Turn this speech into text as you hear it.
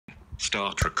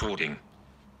Start recording.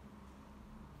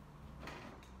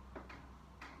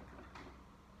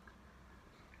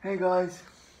 Hey guys,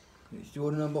 it's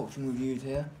Jordan Unboxing Reviews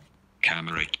here.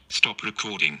 Camera. Stop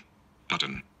recording.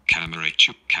 Button.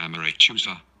 Camera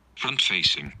chooser. Front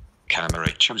facing.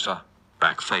 Camera chooser.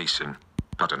 Back facing.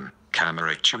 Button.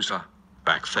 Camera chooser.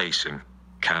 Back facing.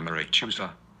 Camera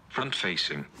chooser. Front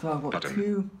facing. So I've got button.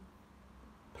 two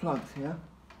plugs here.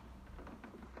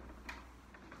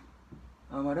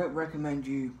 I don't recommend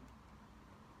you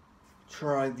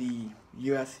try the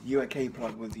UK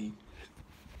plug with the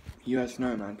US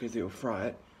snowman because it will fry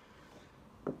it.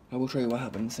 I will show you what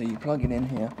happens. So you plug it in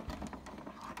here.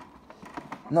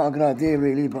 Not a good idea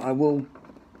really, but I will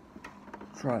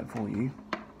try it for you.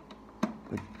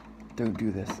 But don't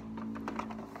do this.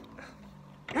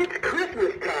 It's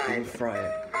Christmas time. It will fry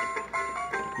it.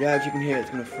 Yeah, as you can hear, it's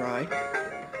going to fry.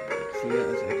 See it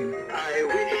as you can I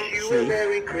wish you a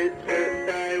Merry Christmas.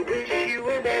 I wish you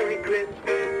a Merry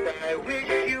Christmas. I wish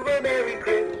you a Merry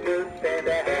Christmas and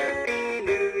a Happy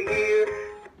New Year.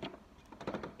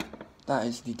 That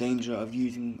is the danger of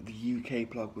using the UK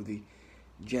plug with the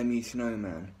Jemmy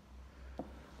Snowman.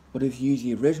 But if you use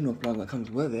the original plug that comes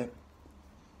with it,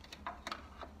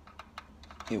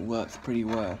 it works pretty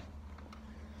well.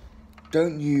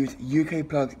 Don't use UK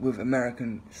plugs with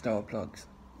American style plugs.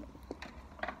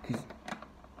 Because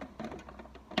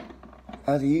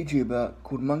as a YouTuber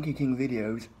called Monkey King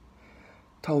Videos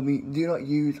told me, do not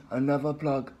use another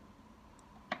plug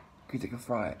because it can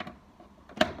fry it.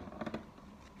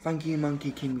 Thank you,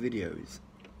 Monkey King Videos.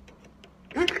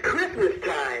 It's Christmas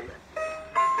time.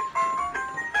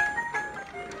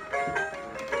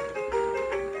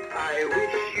 I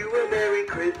wish you a Merry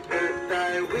Christmas.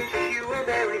 I wish you a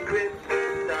Merry Christmas.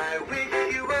 I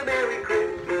wish you a Merry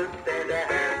Christmas and a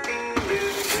Happy New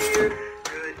Year.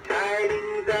 Good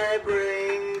tidings I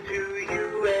bring to you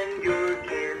and your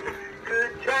kin.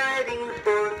 Good tidings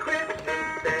for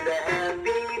Christmas and a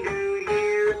Happy New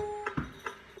Year.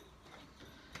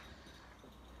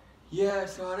 Yeah,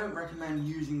 so I don't recommend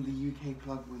using the UK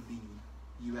plug with the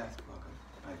US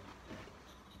plug.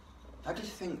 I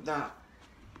just think that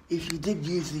if you did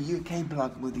use the UK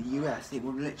plug with the US, it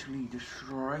would literally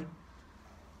destroy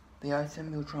the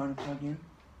item you're trying to plug in.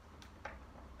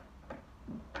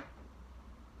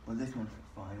 Well, this one's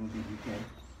fine with the UK.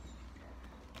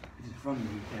 This is from the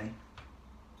UK.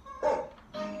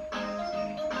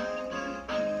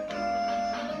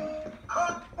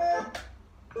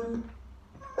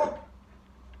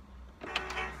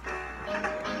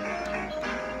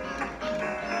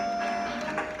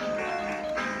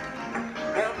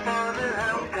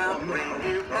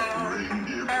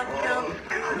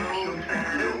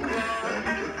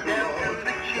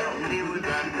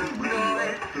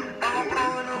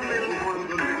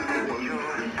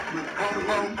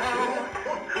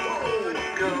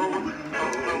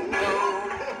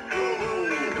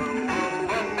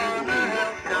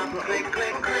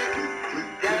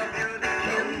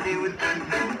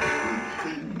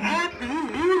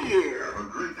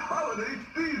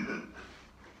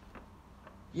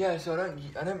 Yeah, so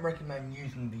I don't recommend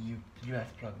using the US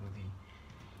plug with the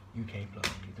UK plug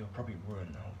because it'll probably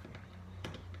ruin the whole thing.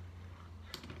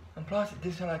 And plus, it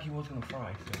did sound like he was gonna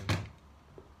fry, so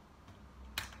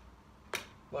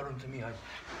well done to me. I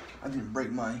didn't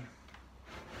break my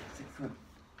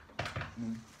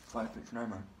 5-foot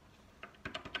snowman.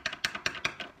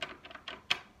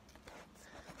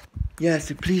 Yeah,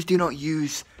 so please do not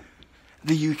use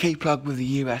the UK plug with the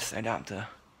US adapter.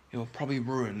 It will probably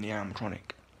ruin the animatronic.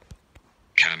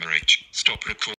 Camera. Stop recording.